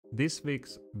This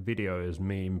week's video is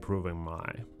me improving my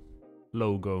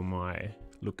logo, my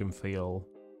look and feel,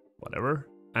 whatever.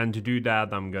 And to do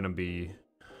that, I'm gonna be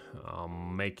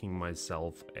making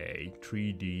myself a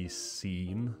 3D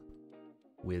scene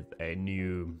with a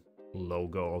new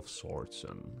logo of sorts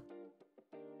and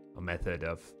a method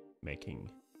of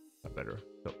making a better.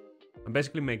 So I'm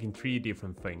basically making 3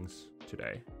 different things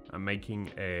today. I'm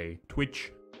making a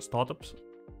Twitch startup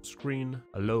screen,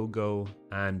 a logo,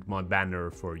 and my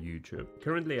banner for YouTube.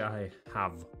 Currently I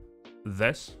have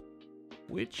this,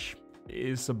 which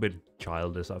is a bit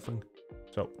childish, I think.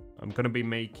 So I'm gonna be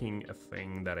making a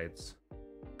thing that it's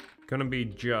gonna be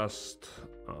just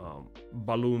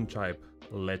balloon type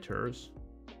letters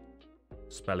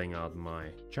spelling out my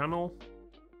channel.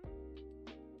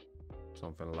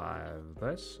 Something like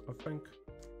this, I think.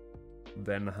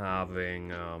 Then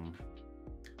having a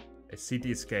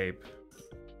cityscape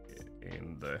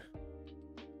in the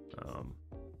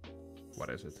what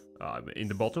is it? In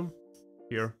the bottom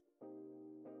here,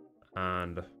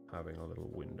 and having a little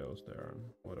windows there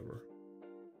and whatever.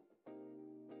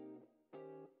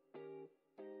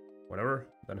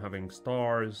 Then having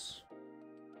stars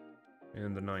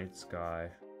in the night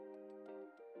sky,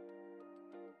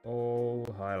 all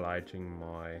highlighting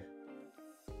my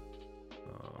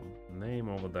name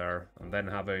over there, and then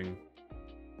having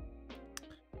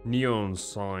neon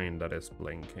sign that is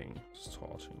blinking,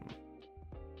 starting.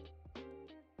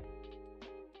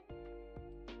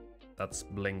 That's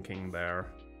blinking there,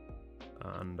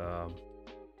 and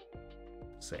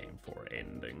same for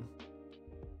ending.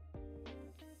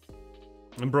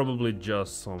 And probably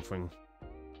just something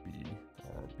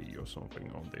B or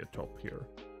something on the top here,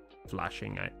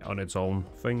 flashing on its own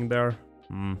thing there.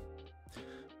 And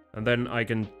then I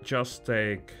can just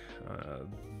take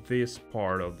this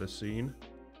part of the scene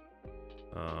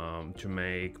to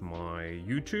make my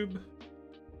YouTube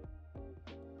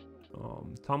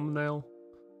thumbnail,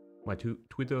 my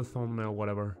Twitter thumbnail,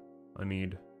 whatever I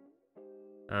need.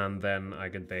 And then I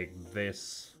can take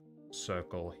this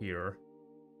circle here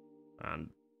and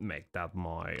make that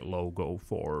my logo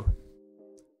for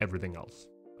everything else,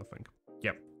 I think.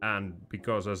 Yep, and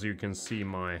because as you can see,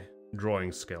 my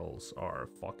drawing skills are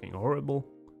fucking horrible,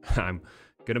 I'm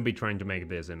gonna be trying to make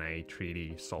this in a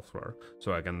 3D software,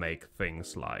 so I can make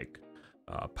things like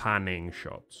panning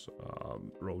shots,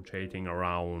 rotating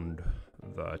around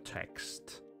the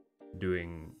text,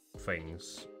 doing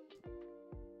things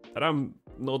that I'm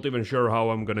not even sure how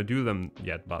I'm gonna do them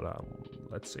yet, but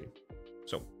let's see.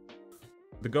 So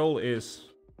the goal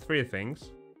is 3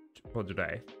 things for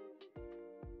today.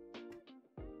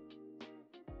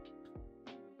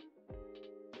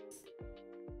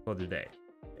 For today,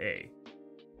 A,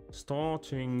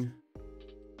 starting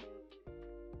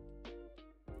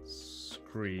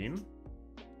screen,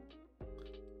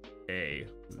 a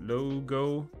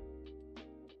logo,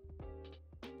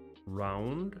 a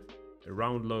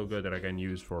round logo that I can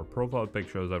use for profile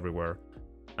pictures everywhere,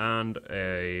 and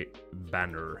a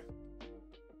banner.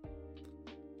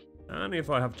 And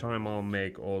if I have time, I'll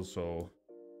make also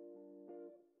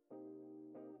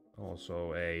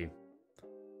a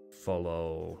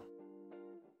follow,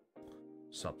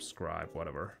 subscribe,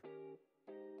 whatever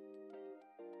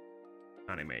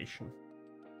animation.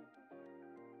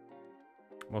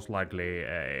 Most likely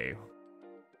a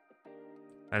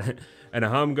and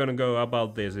how I'm gonna go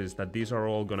about this is that these are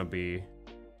all gonna be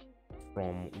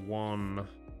from one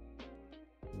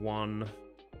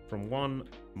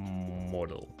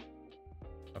model.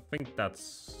 I think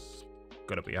that's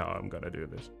gonna be how I'm gonna do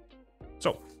this.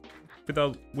 So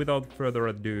without further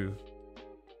ado,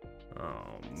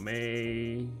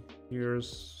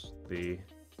 here's the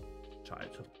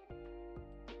title.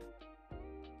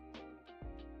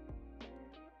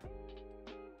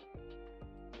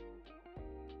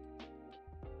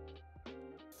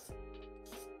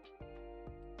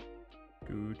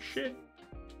 Good shit.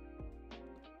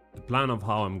 The plan of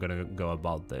how I'm gonna go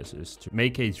about this is to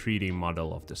make a 3D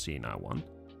model of the scene I want.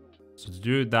 So to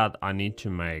do that, I need to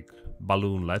make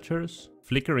balloon letters,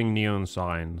 flickering neon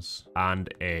signs, and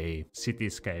a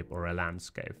cityscape or a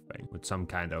landscape thing with some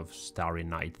kind of starry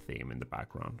night theme in the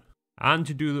background. And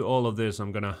to do all of this,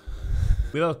 I'm gonna,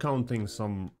 without counting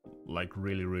some like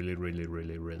really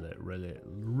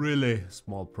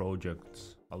small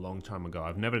projects a long time ago,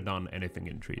 I've never done anything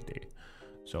in 3D.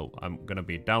 So I'm gonna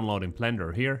be downloading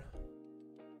Blender here,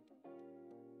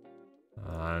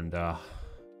 and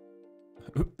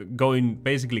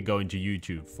basically going to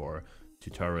YouTube for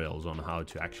tutorials on how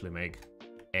to actually make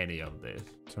any of this.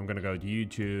 So I'm gonna go to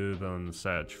YouTube and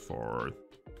search for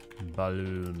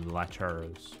balloon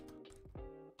letters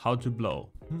How to blow.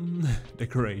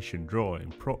 Decoration,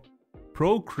 drawing,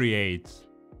 procreate.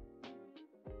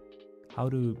 How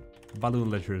do balloon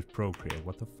letters procreate?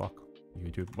 What the fuck?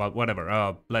 YouTube. Well, whatever.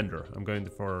 Blender. I'm going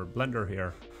for Blender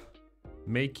here.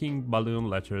 Making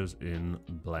balloon letters in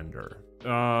Blender.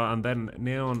 And then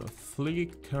neon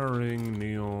flickering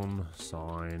neon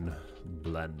sign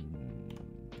blend.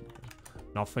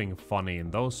 Nothing funny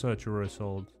in those search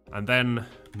results. And then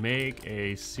make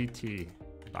a city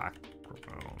background.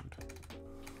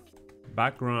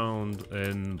 Background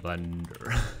in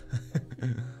Blender.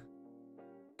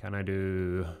 Can I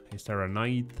do... Is there a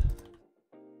night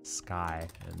sky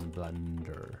in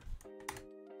Blender?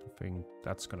 I think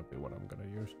that's gonna be what I'm gonna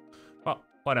use. But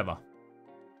whatever.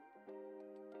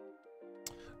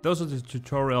 Those are the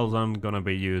tutorials I'm gonna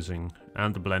be using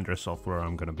and the Blender software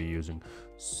I'm gonna be using.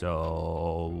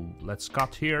 So let's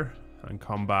cut here and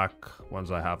come back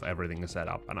once I have everything set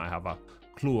up and I have a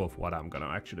clue of what I'm gonna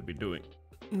actually be doing.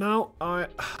 Now I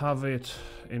have it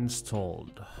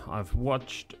installed. I've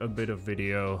watched a bit of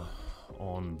video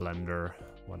on Blender,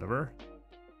 whatever.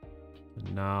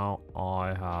 And now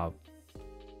I have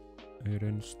it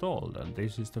installed, and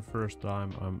this is the first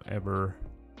time I've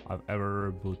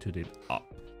ever booted it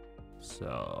up.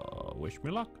 So wish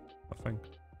me luck, I think.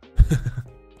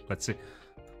 Let's see.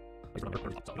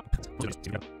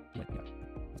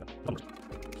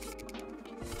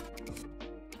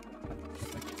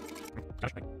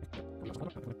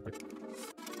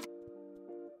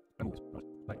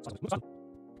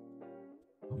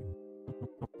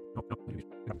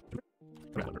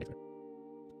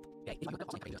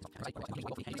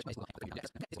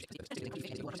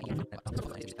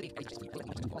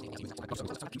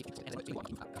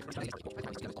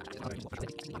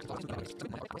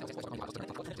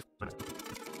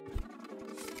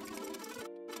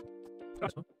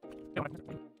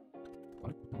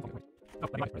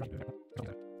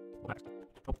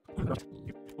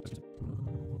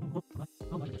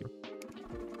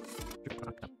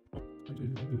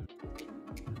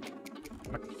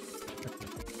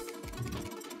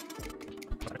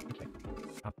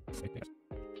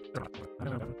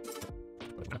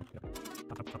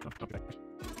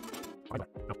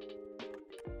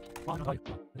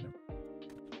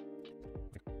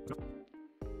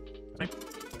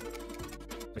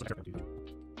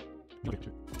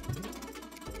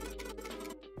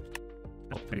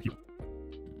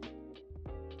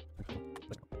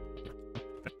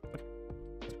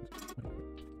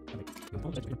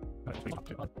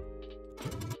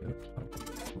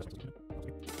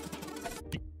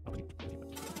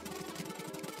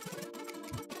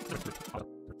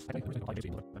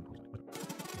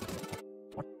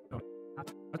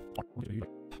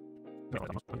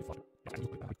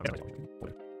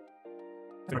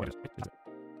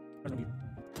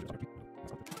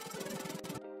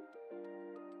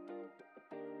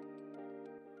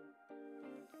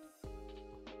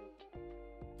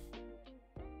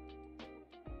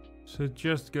 So it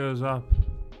just goes up.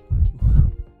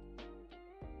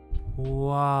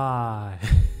 Why?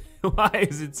 Why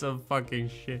is it so fucking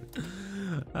shit?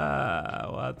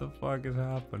 What the fuck is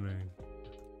happening?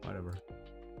 Whatever.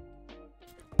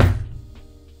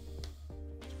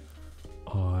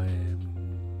 I'm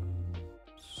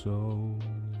so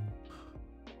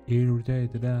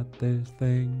irritated at this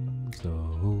thing.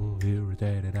 So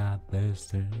irritated at this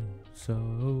thing. So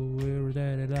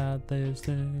irritated at this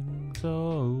thing.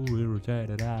 So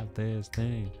irritated at this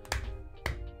thing.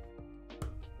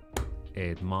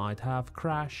 It might have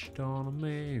crashed on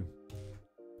me,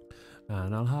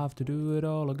 and I'll have to do it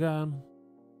all again.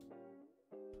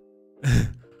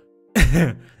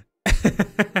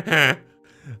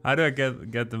 How do I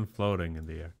get them floating in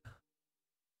the air?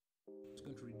 It's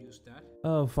going to reduce that.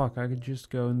 Oh fuck, I could just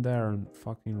go in there and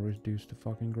fucking reduce the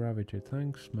fucking gravity.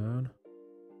 Thanks, man.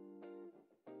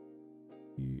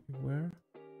 Where?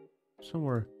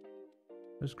 Somewhere.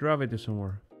 There's gravity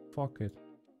somewhere. Fuck it.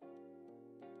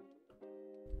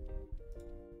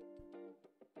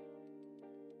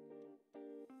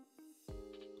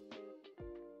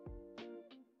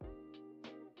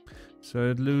 So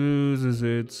it loses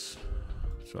its...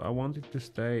 So I want it to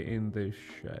stay in this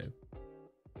shape.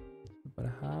 But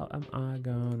how am I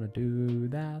gonna do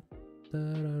that?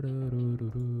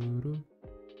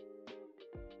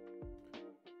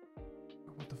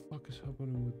 What the fuck is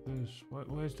happening with this?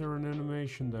 Why is there an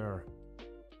animation there?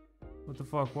 What the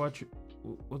fuck? Watch.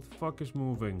 What the fuck is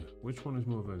moving? Which one is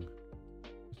moving?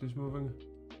 Is this moving?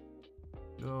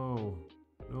 No.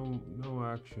 No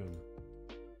action.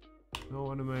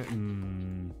 No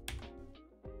animation.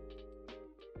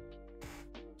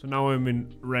 So now I'm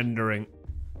in rendering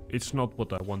it's not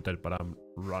what I wanted, but I'm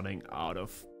running out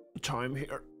of time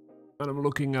here. And I'm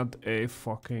looking at a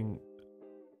fucking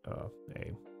a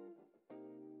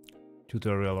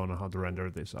tutorial on how to render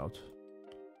this out.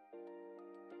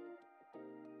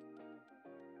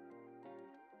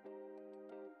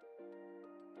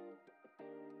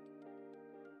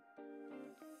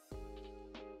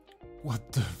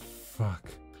 What the fuck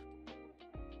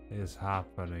is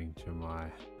happening to my...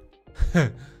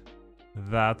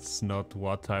 That's not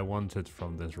what I wanted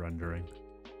from this rendering.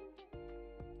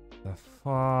 The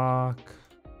fuck?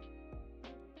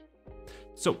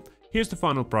 So, here's the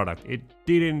final product. It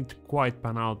didn't quite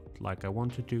pan out like I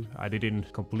wanted to. I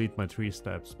didn't complete my 3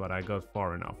 steps, but I got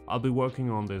far enough. I'll be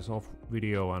working on this off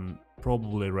video and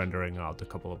probably rendering out a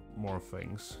couple of more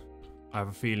things. I have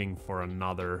a feeling for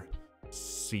another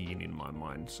scene in my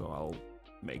mind, so I'll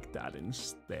make that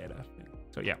instead, I think.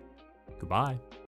 So yeah, goodbye.